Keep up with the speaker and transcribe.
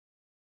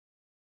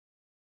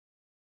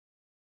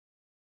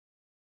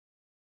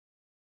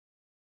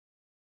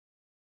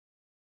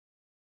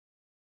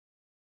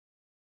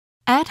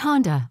At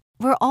Honda,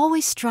 we're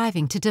always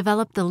striving to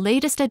develop the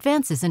latest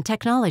advances in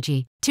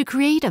technology to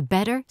create a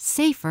better,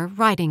 safer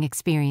riding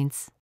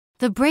experience.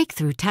 The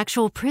breakthrough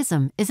Tactual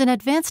PRISMä is an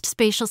advanced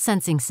spatial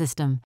sensing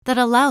system that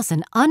allows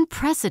an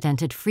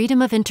unprecedented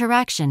freedom of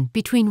interaction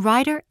between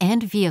rider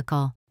and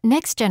vehicle.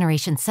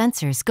 Next-generation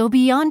sensors go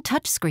beyond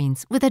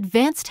touchscreens with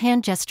advanced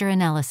hand gesture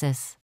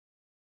analysis.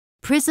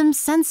 PRISM's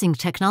sensing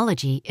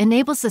technology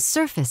enables the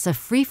surface of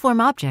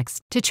free-form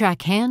objects to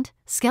track hand,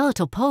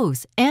 skeletal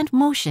pose, and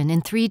motion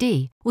in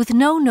 3D with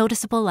no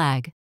noticeable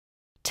lag.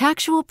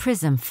 Tactual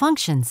PRISMä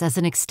functions as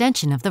an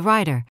extension of the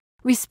rider,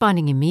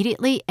 responding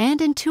immediately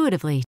and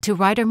intuitively to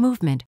rider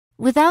movement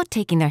without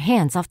taking their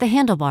hands off the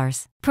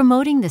handlebars,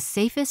 promoting the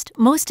safest,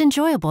 most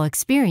enjoyable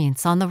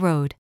experience on the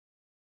road.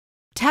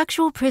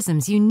 Tactual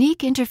PRISM's unique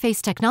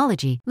interface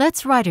technology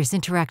lets riders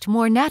interact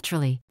more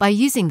naturally by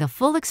using the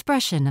full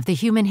expression of the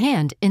human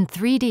hand in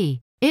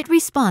 3D. It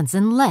responds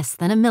in less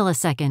than a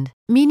millisecond,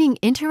 meaning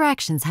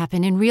interactions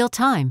happen in real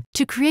time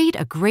to create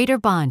a greater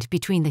bond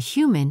between the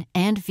human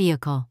and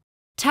vehicle.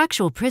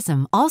 Tactual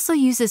PRISMä also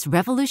uses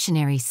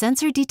revolutionary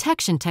sensor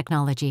detection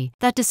technology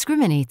that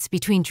discriminates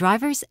between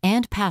drivers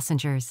and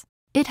passengers.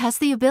 It has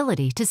the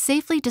ability to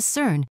safely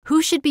discern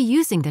who should be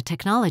using the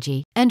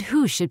technology and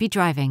who should be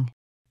driving.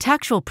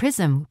 Tactual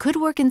PRISMä could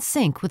work in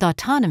sync with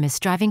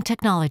autonomous driving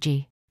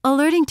technology,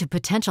 alerting to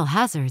potential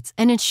hazards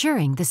and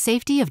ensuring the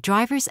safety of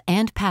drivers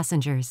and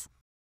passengers.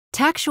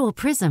 Tactual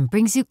PRISMä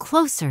brings you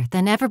closer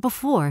than ever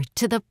before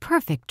to the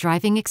perfect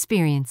driving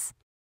experience.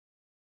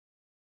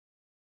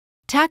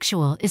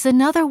 Tactual is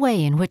another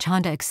way in which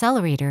Honda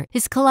Xcelerator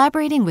is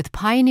collaborating with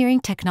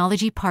pioneering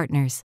technology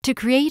partners to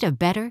create a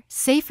better,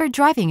 safer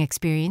driving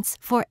experience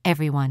for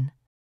everyone.